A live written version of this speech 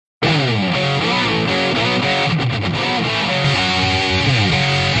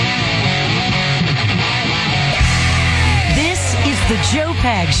Joe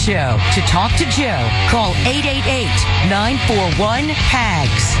Pags Show. To talk to Joe, call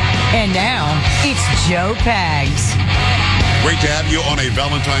 888-941-PAGS. And now, it's Joe Pags. Great to have you on a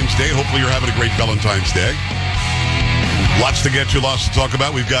Valentine's Day. Hopefully you're having a great Valentine's Day. Lots to get to, lots to talk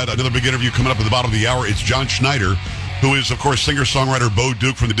about. We've got another big interview coming up at the bottom of the hour. It's John Schneider, who is, of course, singer-songwriter Bo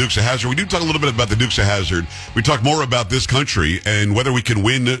Duke from the Dukes of Hazzard. We do talk a little bit about the Dukes of Hazzard. We talk more about this country and whether we can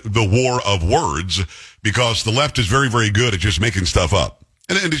win the war of words, because the left is very, very good at just making stuff up.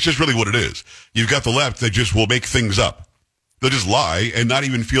 And it's just really what it is. You've got the left that just will make things up. They'll just lie and not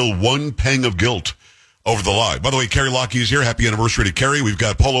even feel one pang of guilt over the lie. By the way, Carrie Lockheed is here. Happy anniversary to Carrie. We've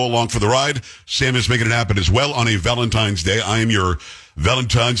got Polo along for the ride. Sam is making it happen as well on a Valentine's Day. I am your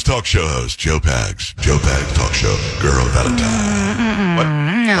Valentine's talk show host, Joe Pags. Joe Pags talk show. Girl Valentine.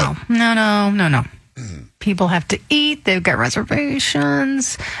 No. People have to eat. They've got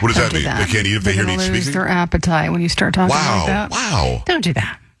reservations. What does that mean? They can't eat if they hear me speaking? They lose their appetite when you start talking like that. Wow. Don't do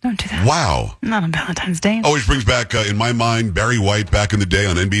that. Don't do that. Wow. Not on Valentine's Day. Always brings back, in my mind, Barry White back in the day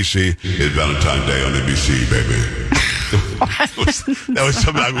on NBC. It's Valentine's Day on NBC, baby. that was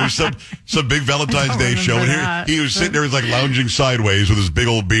some big Valentine's Day show. And he was sitting there, like lounging sideways with his big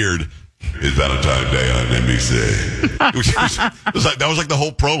old beard. It's Valentine's Day on NBC. That was like the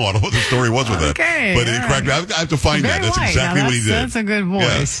whole promo. I don't know what the story was with that. Okay, but it cracked me. I have to find that. That's exactly what he did. That's a good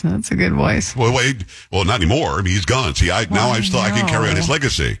voice. Yeah. That's a good voice. Well, not anymore. I mean, he's gone. See, I can carry on his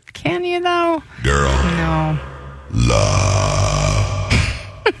legacy. Can you, though? Girl. No. Love.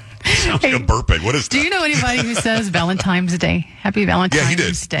 Sounds like a burping. What is that? Do you know anybody who says Valentine's Day? Happy Valentine's Day. Yeah, he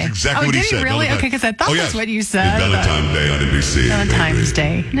did. Day. Exactly what he said. Did he really? Valentine. Okay, because I thought that's what you said. It's Valentine's Day on NBC. Valentine's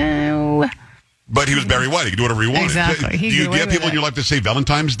Day. No. But he was Barry White. He could do whatever he wanted. Exactly. Do you have people in your life that say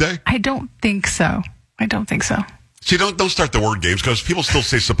Valentine's Day? I don't think so. See, don't start the word games, because people still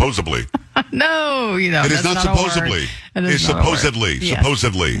say supposedly. No, it is not supposedly. It's supposedly. Yes.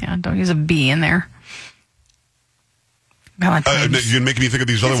 Supposedly. Yeah, don't use a B in there. Valentine's. You're making me think of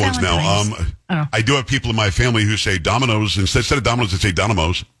these other ones now. I do have people in my family who say Domino's. Instead of Domino's, they say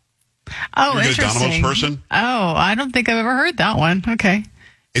Dynamos. Oh, You're interesting. a Dynamos person? Oh, I don't think I've ever heard that one. Okay.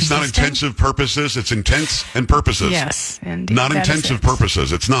 It's not intensive purposes. It's intense and purposes. Yes, indeed. Not intensive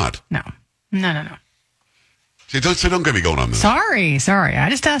purposes. It's not. No. See, don't get me going on this. Sorry. I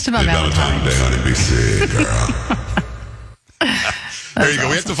just asked about Valentine's Day on NBC, girl. There you go. Awesome.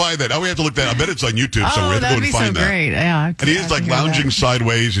 We have to find that. Now we have to look that. I bet it's on YouTube somewhere. We have to go and find that. Great. Yeah, and he's like lounging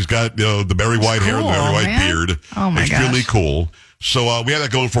sideways. He's got the Barry White hair and the Barry White beard. Oh my gosh. Extremely cool. So we have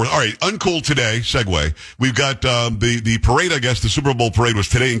that going for us. All right, uncool today, segue. We've got the parade, I guess, the Super Bowl parade was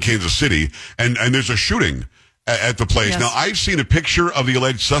today in Kansas City, and there's a shooting at the place. Yes. Now, I've seen a picture of the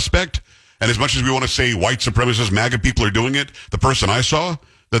alleged suspect, and as much as we want to say white supremacists, MAGA people are doing it, the person I saw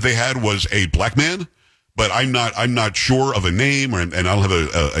that they had was a black man, but I'm not sure of a name, and I don't have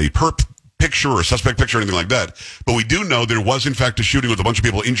a perp picture or a suspect picture or anything like that. But we do know there was, in fact, a shooting with a bunch of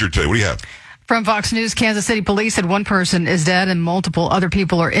people injured today. What do you have? From Fox News, Kansas City police said one person is dead and multiple other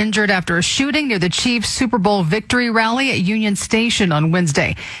people are injured after a shooting near the Chiefs Super Bowl victory rally at Union Station on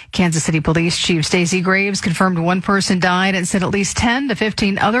Wednesday. Kansas City Police Chief Stacey Graves confirmed one person died and said at least 10 to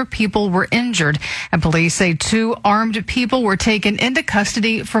 15 other people were injured. And police say 2 armed people were taken into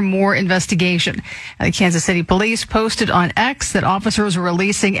custody for more investigation. The Kansas City Police posted on X that officers were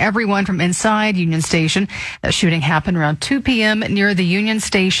releasing everyone from inside Union Station. That shooting happened around 2 p.m. near the Union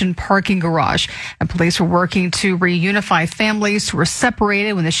Station parking garage. And police were working to reunify families who were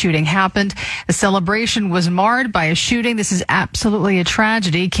separated when the shooting happened. The celebration was marred by a shooting. This is absolutely a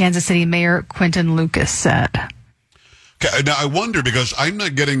tragedy, Kansas City Mayor Quentin Lucas said. Okay, now, I wonder, because I'm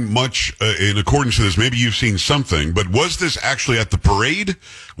not getting much in accordance to this. Maybe you've seen something, but was this actually at the parade?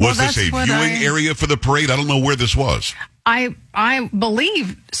 Was this a viewing area for the parade? I don't know where this was. I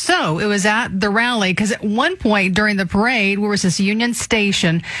believe so. It was at the rally, because at one point during the parade, where was this Union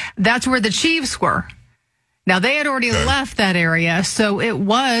Station, that's where the Chiefs were. Now, they had already left that area, so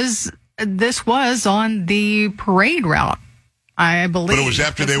this was on the parade route, I believe. But it was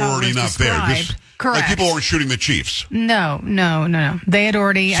after they were already not there. Correct. Like, people weren't shooting the Chiefs. No. They had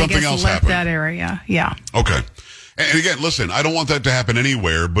already, left happened. that area. Yeah. Okay. And again, listen, I don't want that to happen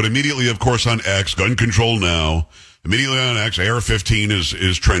anywhere, but immediately, of course, on X, gun control now. Immediately on X, AR-15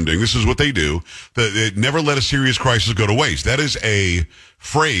 is trending. This is what they do. They never let a serious crisis go to waste. That is a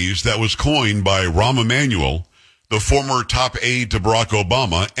phrase that was coined by Rahm Emanuel, the former top aide to Barack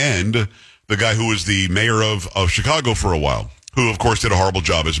Obama, and the guy who was the mayor of Chicago for a while, who, of course, did a horrible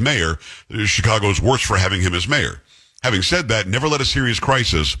job as mayor. Chicago's worse for having him as mayor. Having said that, never let a serious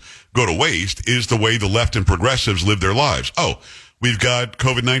crisis go to waste is the way the left and progressives live their lives. Oh, we've got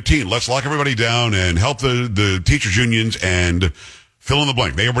COVID-19. Let's lock everybody down and help the teachers' unions and Fill in the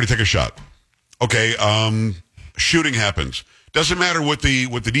blank. They everybody take a shot. Okay, shooting happens. Doesn't matter what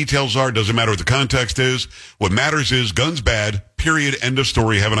the details are. Doesn't matter what the context is. What matters is guns bad, period, end of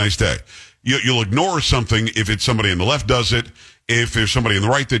story, have a nice day. You'll ignore something if it's somebody on the left does it. If there's somebody on the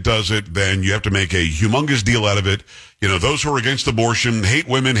right that does it, then you have to make a humongous deal out of it. You know, those who are against abortion, hate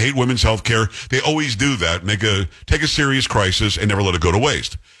women, hate women's health care, they always do that. Take a serious crisis and never let it go to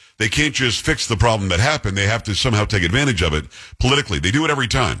waste. They can't just fix the problem that happened. They have to somehow take advantage of it politically. They do it every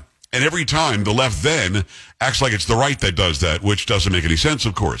time. And every time the left then acts like it's the right that does that, which doesn't make any sense,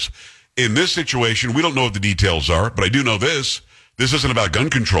 of course. In this situation, we don't know what the details are, but I do know this. This isn't about gun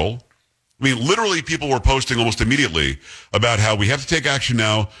control. I mean, literally people were posting almost immediately about how we have to take action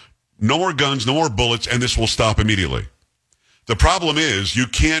now. No more guns, no more bullets, and this will stop immediately. The problem is you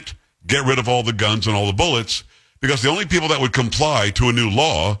can't get rid of all the guns and all the bullets because the only people that would comply to a new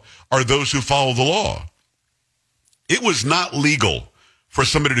law are those who follow the law. It was not legal for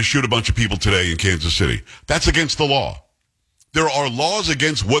somebody to shoot a bunch of people today in Kansas City. That's against the law. There are laws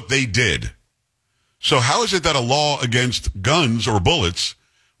against what they did. So how is it that a law against guns or bullets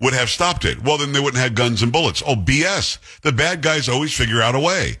would have stopped it? Well, then they wouldn't have guns and bullets. Oh, BS. The bad guys always figure out a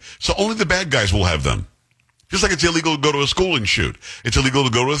way. So only the bad guys will have them. Just like it's illegal to go to a school and shoot. It's illegal to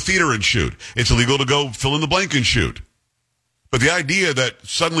go to a theater and shoot. It's illegal to go fill in the blank and shoot. But the idea that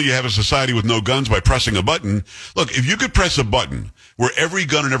suddenly you have a society with no guns by pressing a button, look, if you could press a button where every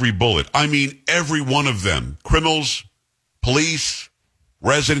gun and every bullet, I mean every one of them, criminals, police,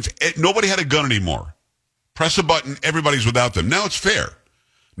 residents, nobody had a gun anymore. Press a button, everybody's without them. Now it's fair.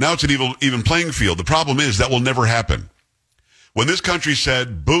 Now it's an even playing field. The problem is that will never happen. When this country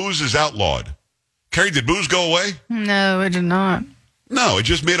said booze is outlawed, Carrie, did booze go away? No, it did not. No, it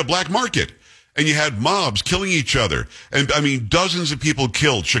just made a black market. And you had mobs killing each other. And, I mean, dozens of people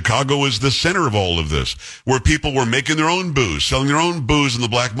killed. Chicago is the center of all of this, where people were making their own booze, selling their own booze in the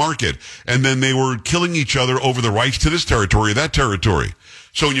black market. And then they were killing each other over the rights to this territory or that territory.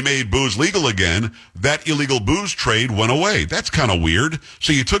 So when you made booze legal again, that illegal booze trade went away. That's kind of weird.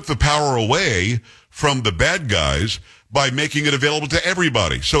 So you took the power away from the bad guys by making it available to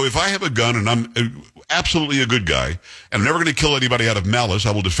everybody. So if I have a gun and I'm absolutely a good guy and I'm never going to kill anybody out of malice,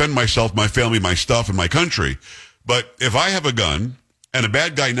 I will defend myself, my family, my stuff, and my country. But if I have a gun and a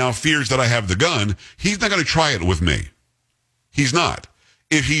bad guy now fears that I have the gun, he's not going to try it with me. He's not.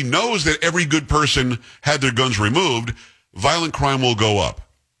 If he knows that every good person had their guns removed, violent crime will go up.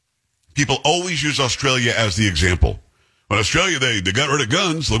 People always use Australia as the example. In Australia, they got rid of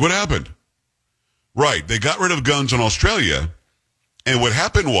guns. Look what happened. Right, they got rid of guns in Australia, and what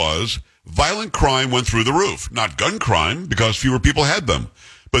happened was violent crime went through the roof. Not gun crime, because fewer people had them.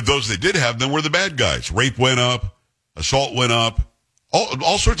 But those that did have them were the bad guys. Rape went up, assault went up,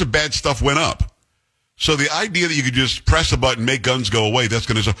 all sorts of bad stuff went up. So the idea that you could just press a button, make guns go away, that's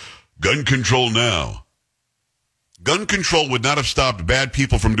going to say, gun control now. Gun control would not have stopped bad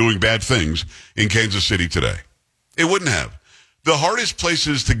people from doing bad things in Kansas City today. It wouldn't have. The hardest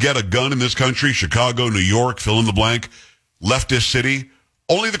places to get a gun in this country, Chicago, New York, fill in the blank, leftist city,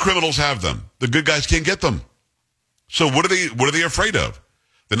 only the criminals have them. The good guys can't get them. So what are they afraid of?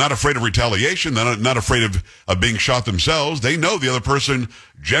 They're not afraid of retaliation. They're not afraid of being shot themselves. They know the other person,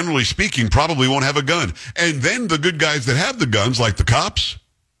 generally speaking, probably won't have a gun. And then the good guys that have the guns, like the cops,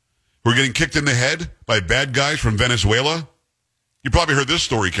 who are getting kicked in the head by bad guys from Venezuela. You probably heard this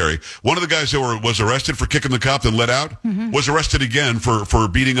story, Carrie. One of the guys that was arrested for kicking the cop and let out was arrested again for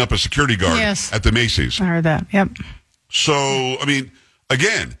beating up a security guard at the Macy's. I heard that, yep. So, I mean,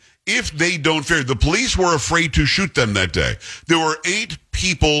 again, if they don't fear, the police were afraid to shoot them that day. There were 8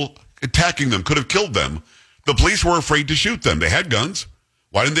 people attacking them, could have killed them. The police were afraid to shoot them. They had guns.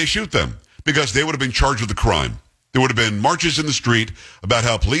 Why didn't they shoot them? Because they would have been charged with the crime. There would have been marches in the street about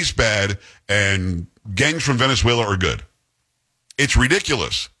how police bad and gangs from Venezuela are good. It's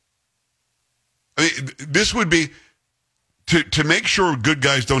ridiculous. I mean, this would be, to make sure good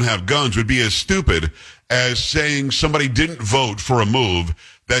guys don't have guns would be as stupid as saying somebody didn't vote for a move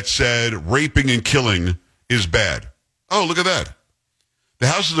that said raping and killing is bad. Oh, look at that. The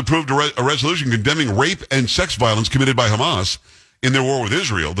House has approved a resolution condemning rape and sex violence committed by Hamas in their war with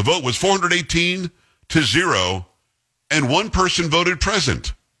Israel. The vote was 418-0, and 1 person voted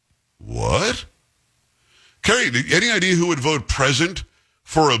present. What? Carrie, any idea who would vote present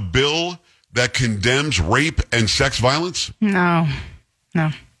for a bill that condemns rape and sex violence? No.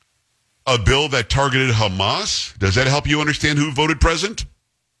 A bill that targeted Hamas? Does that help you understand who voted present?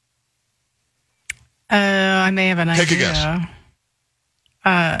 I may have an idea. Take a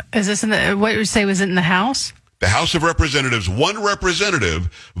guess. Is this what you say, was it in the House? The House of Representatives, 1 representative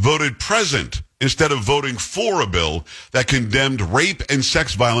voted present instead of voting for a bill that condemned rape and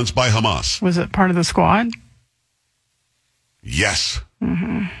sex violence by Hamas. Was it part of the squad? Yes.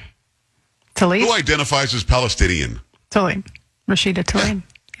 Mm-hmm. Tlaib? Who identifies as Palestinian? Tlaib. Rashida Tlaib.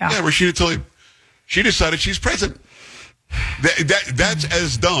 Yeah, Rashida Tlaib. She decided she's president. That's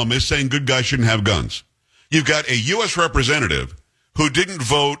as dumb as saying good guys shouldn't have guns. You've got a U.S. representative who didn't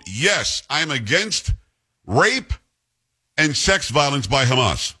vote, yes, I'm against rape and sex violence by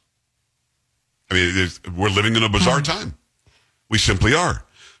Hamas. I mean, we're living in a bizarre time. We simply are.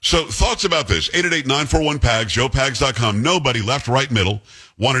 So thoughts about this? 888-941-PAGS, joepags.com. Nobody, left, right, middle,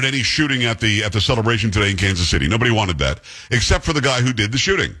 wanted any shooting at the celebration today in Kansas City. Nobody wanted that, except for the guy who did the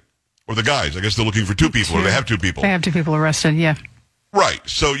shooting. Or the guys. I guess they're looking for two people, or they have two people. They have two people arrested, yeah. Right.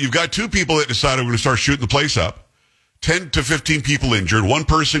 So you've got two people that decided we're going to start shooting the place up. 10 to 15 people injured, one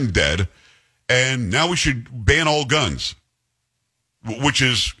person dead, and now we should ban all guns, which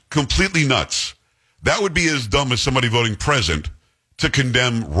is completely nuts. That would be as dumb as somebody voting present to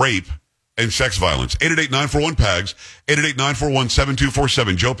condemn rape and sex violence. 888-941-PAGS,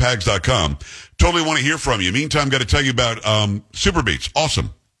 888-941-7247, joepags.com. Totally want to hear from you. Meantime, got to tell you about Super Beets.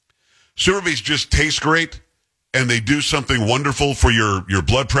 Awesome. Super Beets just taste great, and they do something wonderful for your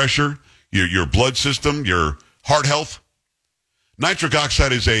blood pressure, your blood system, your heart health. Nitric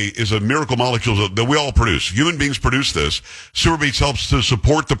oxide is a miracle molecule that we all produce. Human beings produce this. Super Beets helps to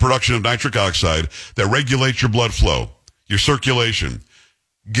support the production of nitric oxide that regulates your blood flow, your circulation,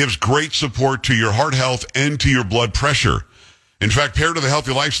 gives great support to your heart health and to your blood pressure. In fact, paired with a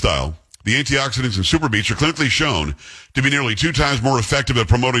healthy lifestyle, the antioxidants in Super Beets are clinically shown to be nearly 2 times more effective at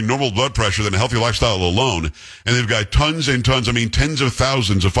promoting normal blood pressure than a healthy lifestyle alone. And they've got tons and tons, tens of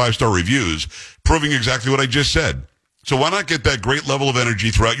thousands of 5-star reviews proving exactly what I just said. So why not get that great level of energy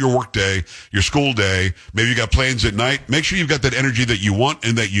throughout your work day, your school day? Maybe you got plans at night. Make sure you've got that energy that you want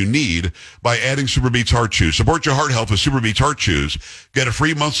and that you need by adding Super Beets Heart Chews. Support your heart health with Super Beets Heart Chews. Get a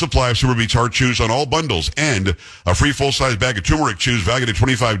free month supply of Super Beets Heart Chews on all bundles and a free full-size bag of turmeric chews valued at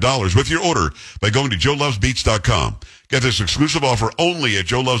 $25 with your order by going to joelovesbeets.com. Get this exclusive offer only at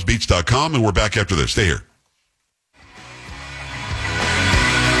joelovesbeets.com, and we're back after this. Stay here.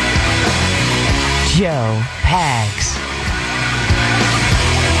 Joe Pags.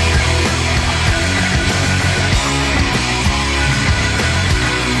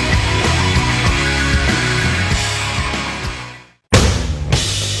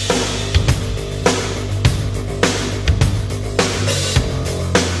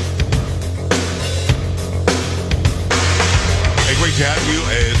 Great to have you.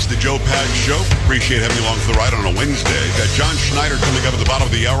 It's the Joe Pags Show. Appreciate having you along for the ride on a Wednesday. Got John Schneider coming up at the bottom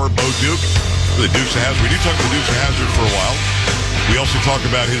of the hour. Bo Duke, the Dukes of Hazzard. We do talk about the Dukes of Hazzard for a while. We also talk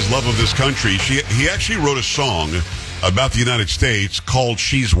about his love of this country. He actually wrote a song about the United States called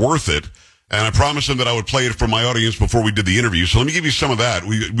She's Worth It. And I promised him that I would play it for my audience before we did the interview. So let me give you some of that.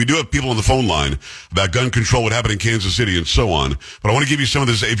 We do have people on the phone line about gun control, what happened in Kansas City, and so on. But I want to give you some of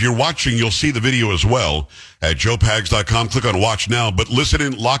this. If you're watching, you'll see the video as well at joepags.com. Click on Watch Now. But listen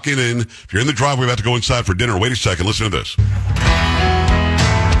in, lock it in. If you're in the driveway about to go inside for dinner, wait a second. Listen to this.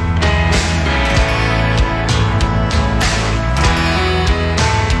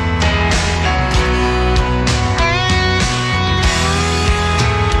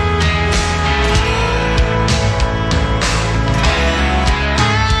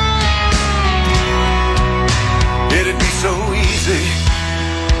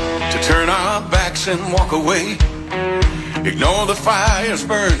 And walk away, ignore the fires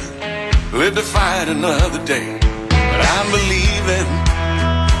burning, live to fight another day. But I'm believing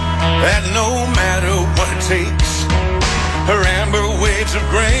that no matter what it takes, her amber waves of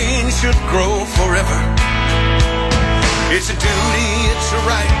grain should grow forever. It's a duty, it's a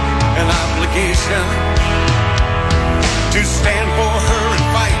right, an obligation to stand for her and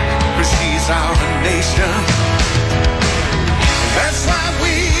fight, 'cause she's our nation. That's why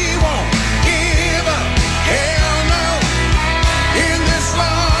we won't give up. Hell no. In this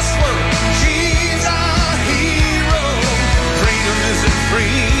lost world, she's our hero. Freedom isn't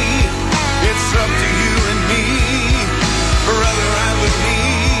free. It's up to you and me. Brother, I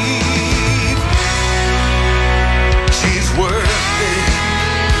believe she's worth it.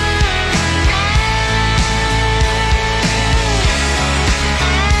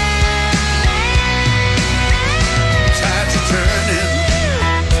 Tides are turning.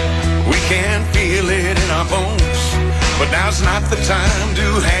 We can feel it in our bones, but now's not the time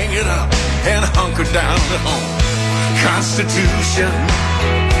to hang it up and hunker down at home. Constitution,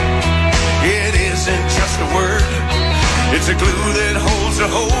 it isn't just a word, it's a glue that holds the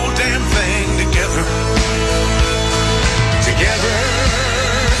whole damn thing together. Together,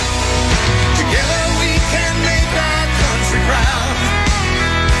 together.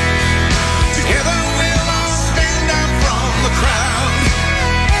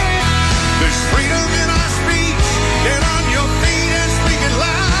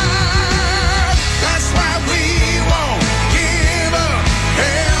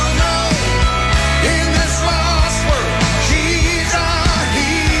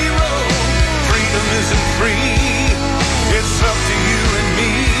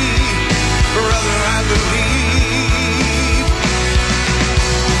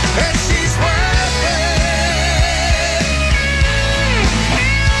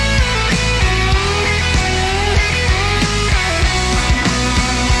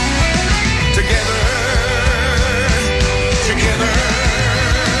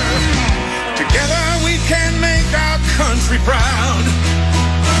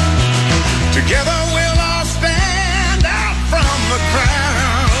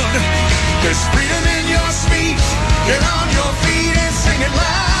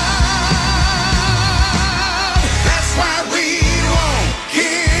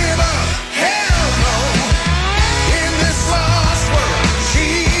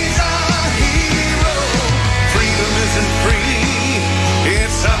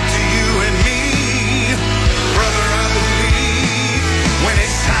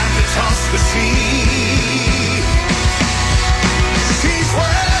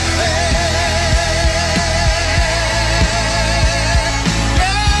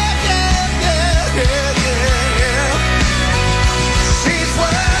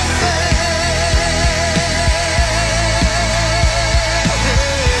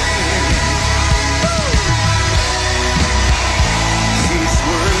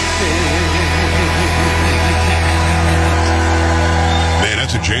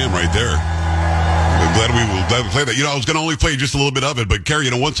 jam right there. I'm glad we played that. I was going to only play just a little bit of it, but Carrie,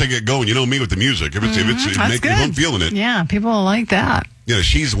 once I get going, me with the music, if I'm feeling it. Yeah, people like that.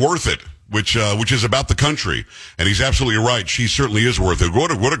 She's worth it, which is about the country, and he's absolutely right. She certainly is worth it.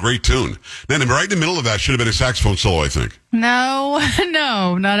 What a great tune. Then right in the middle of that should have been a saxophone solo, I think. No,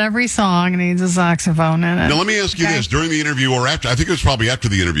 not every song needs a saxophone in it. Now let me ask you this: during the interview or after? I think it was probably after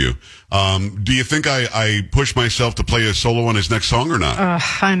the interview. Do you think I pushed myself to play a solo on his next song or not?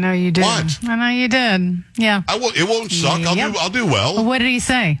 I know you did. What? I know you did. Yeah. It won't suck. Yep. I'll do well. What did he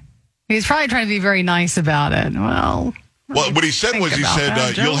say? He's probably trying to be very nice about it. Well, what he said was,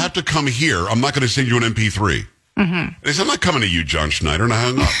 you'll have to come here. I'm not going to send you an MP3. Mm-hmm. And he said, I'm not coming to you, John Schneider, and I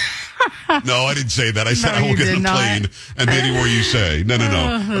hung up. No, I didn't say that. I said I will get in the plane and be anywhere you say. No.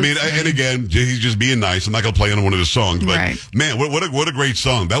 And again, he's just being nice. I'm not going to play on one of his songs. But, man, what a great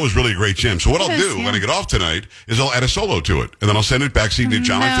song. That was really a great jam. So what I'll do when I get off tonight is I'll add a solo to it. And then I'll send it back so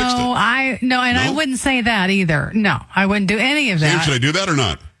John, I fixed it. I wouldn't say that either. No, I wouldn't do any of that. Sam, should I do that or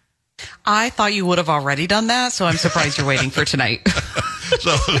not? I thought you would have already done that, so I'm surprised you're waiting for tonight.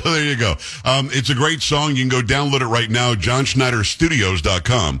 So there you go. It's a great song. You can go download it right now,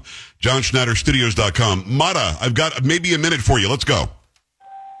 JohnSchneiderStudios.com. JohnSchneiderStudios.com. Mata, I've got maybe a minute for you. Let's go.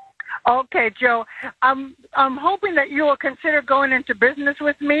 Okay, Joe. I'm hoping that you will consider going into business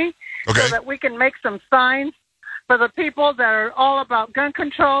with me so that we can make some signs for the people that are all about gun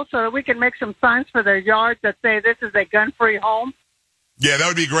control, so that we can make some signs for their yards that say this is a gun-free home. Yeah, that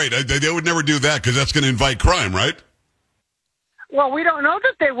would be great. They would never do that because that's going to invite crime, right? Well, we don't know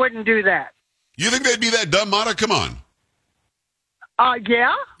that they wouldn't do that. You think they'd be that dumb, Mata? Come on.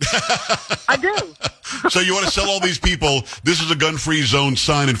 Yeah, I do. So you want to sell all these people, this is a gun-free zone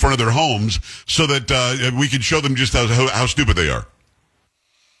sign in front of their homes so that we can show them just how stupid they are?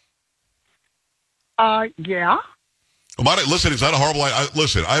 Yeah. Well, Mata, listen, it's not a horrible idea.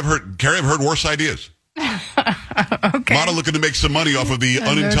 Listen, I've heard worse ideas. Okay. Mata looking to make some money off of the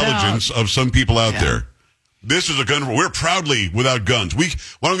unintelligence of some people out there. This is a gun. We're proudly without guns. Why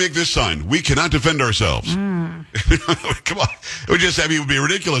don't we make this sign? We cannot defend ourselves. Come on. It would be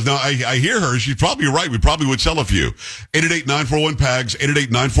ridiculous. Now, I hear her. She's probably right. We probably would sell a few. 888-941-PAGS,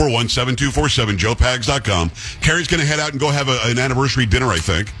 888-941-7247, joepags.com. Carrie's going to head out and go have an anniversary dinner, I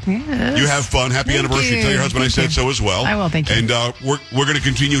think. Yes. You have fun. Happy anniversary. You. Tell your husband I said so as well. I will, thank you. And we're going to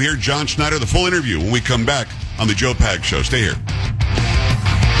continue here. John Schneider, the full interview when we come back on the Joe Pags Show. Stay here.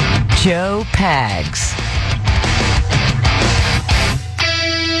 Joe Pags.